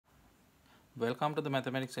Welcome to the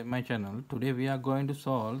Mathematics MI channel. Today we are going to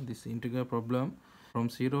solve this integral problem from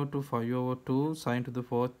 0 to 5 over 2 sine to the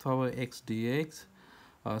 4th power x dx.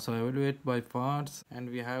 So evaluate by parts, and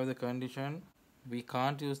we have the condition we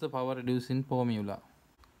can't use the power reducing formula.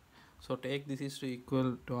 So take this is to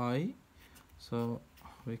equal to I. So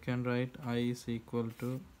we can write I is equal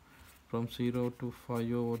to from 0 to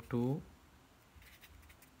 5 over 2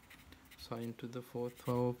 sine to the 4th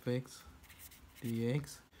power of x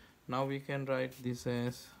dx. Now we can write this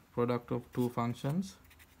as product of two functions.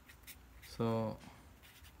 So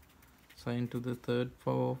sine to the 3rd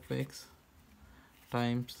power of x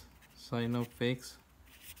times sine of x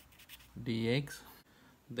dx.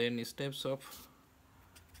 Then steps of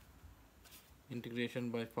integration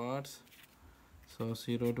by parts. So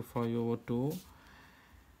 0 to 5 over 2,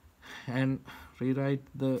 and rewrite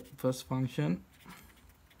the first function.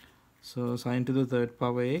 So sine to the 3rd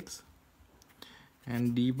power x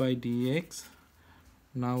and d by dx.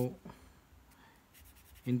 Now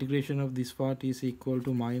integration of this part is equal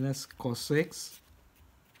to minus cos x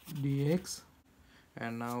dx,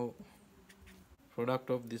 and now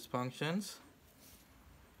product of these functions.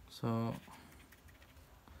 So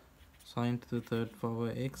sine to the 3rd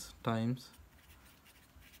power x times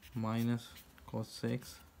minus cos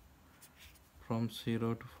x from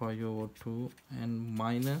 0 to 5 over 2 and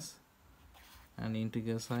minus and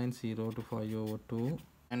integer sine 0 to 5 over 2,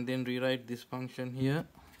 and then rewrite this function here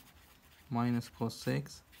minus cos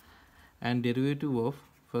x and derivative of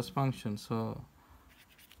first function. So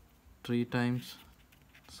 3 times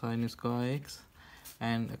sine square x,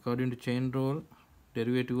 and according to chain rule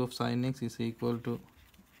derivative of sine x is equal to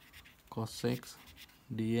cos x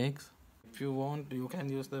dx. If you want, you can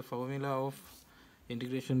use the formula of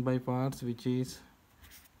integration by parts, which is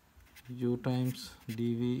u times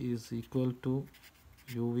dv is equal to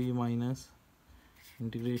uv minus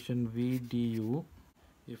integration v du.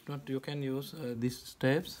 If not, you can use these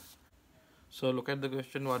steps. So look at the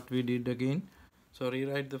question what we did again. So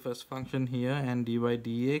rewrite the first function here and dy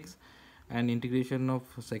dx, and integration of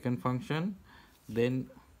second function, then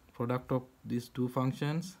product of these two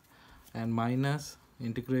functions, and minus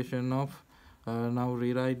integration of now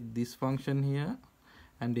rewrite this function here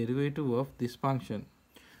and derivative of this function.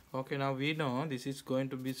 Okay, now we know this is going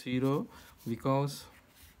to be 0 because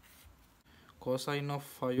cosine of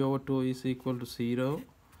 5 over 2 is equal to 0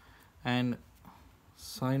 and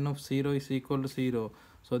sine of 0 is equal to 0.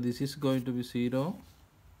 So this is going to be 0.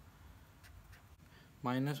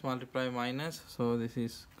 Minus multiply minus, so this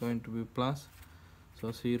is going to be plus.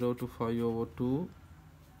 So 0 to 5 over 2.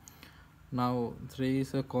 Now 3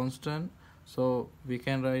 is a constant, so we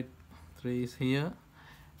can write 3 is here,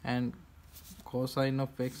 and cosine of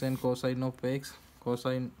x and cosine of x,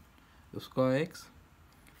 cosine square x,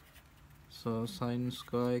 so sine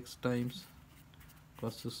square x times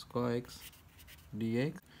cos square x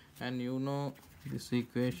dx. And you know this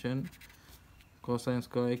equation, cosine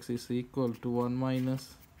square x is equal to 1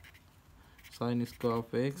 minus sine square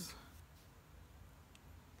of x.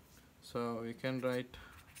 So we can write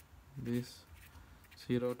this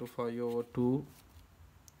 0 to 5 over 2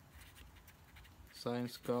 sine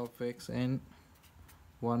square of x and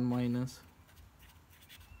 1 minus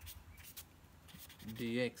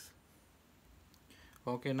dx.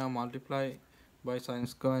 Okay, now multiply by sine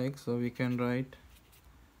square x, so we can write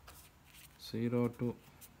 0 to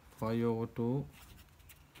 5 over 2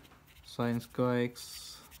 sine square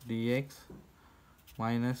x dx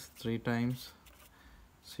minus 3 times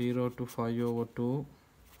 0 to 5 over 2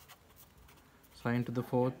 sine to the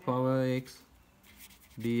 4th power x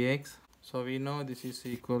dx. So we know this is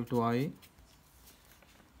equal to I.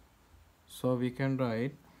 So we can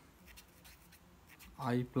write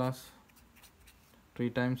I plus 3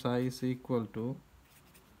 times I is equal to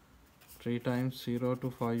 3 times 0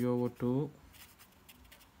 to 5 over 2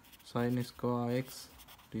 sine square x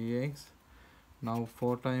dx. Now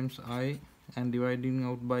 4 times I, and dividing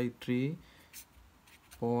out by 3,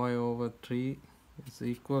 4i over 3 is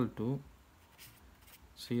equal to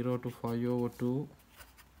 0 to 5 over 2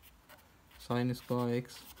 sine square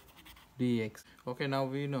x dx. Okay, now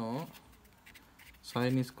we know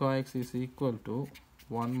sine square x is equal to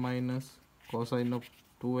 1 minus cosine of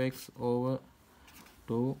 2x over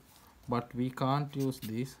 2, but we can't use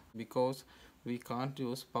this because we can't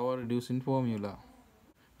use power reducing formula.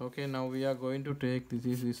 Okay, now we are going to take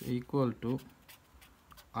this is equal to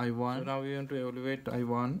I1. So now we want to evaluate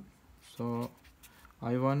I1. So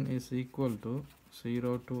I1 is equal to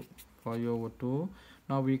 0 to 5 over 2.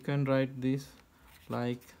 Now we can write this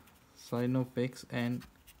like sine of x and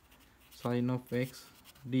sine of x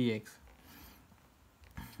dx.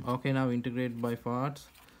 Okay, now integrate by parts.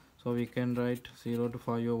 So we can write 0 to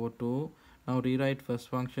 5 over 2. Now rewrite first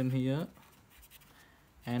function here,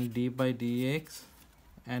 and d by dx,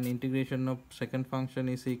 and integration of second function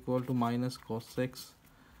is equal to minus cos x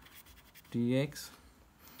dx,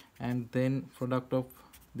 and then product of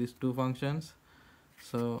these two functions,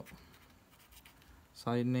 so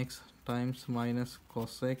sin x times minus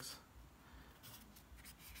cos x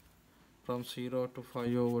from 0 to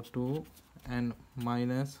 5 over 2 and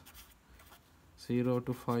minus 0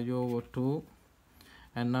 to 5 over 2.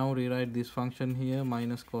 And now rewrite this function here,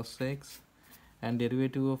 minus cos x, and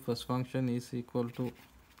derivative of first function is equal to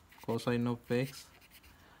cosine of x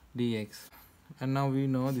dx. And now we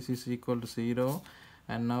know this is equal to 0,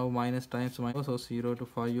 and now minus times minus, so 0 to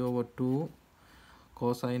 5 over 2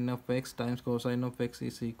 cosine of x times cosine of x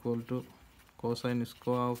is equal to cosine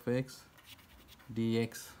square of x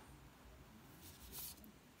dx.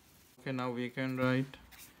 Okay, now we can write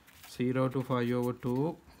 0 to 5 over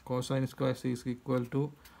 2 cosine square x is equal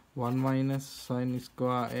to 1 minus sine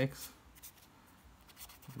square x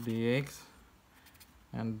dx,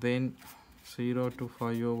 and then 0 to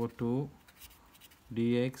 5 over 2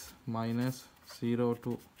 dx minus 0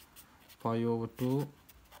 to 5 over 2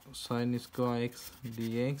 sine square x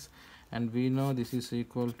dx, and we know this is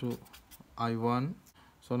equal to I1.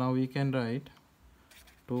 So now we can write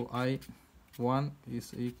 2I1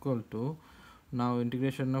 is equal to, now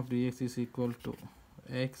integration of dx is equal to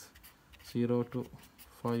x 0 to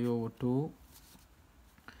 5 over 2,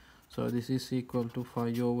 so this is equal to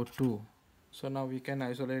 5 over 2. So now we can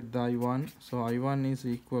isolate the I1, so I1 is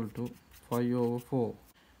equal to 5 over 4.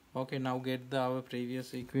 Okay, now get our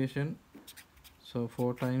previous equation. So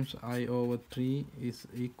 4 times I over 3 is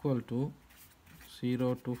equal to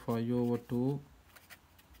 0 to 5 over 2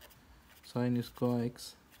 sine square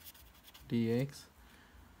x dx.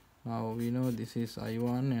 Now we know this is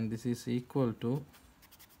I1 and this is equal to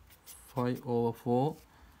 5 over 4.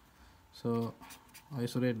 So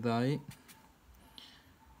isolate the I,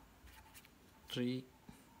 3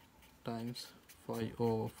 times 5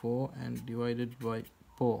 over 4 and divided by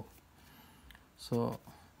 4. So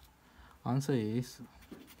answer is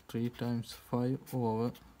 3 times 5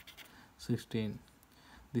 over 16.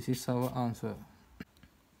 This is our answer.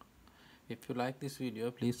 If you like this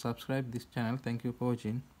video, please subscribe this channel. Thank you for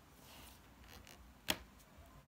watching.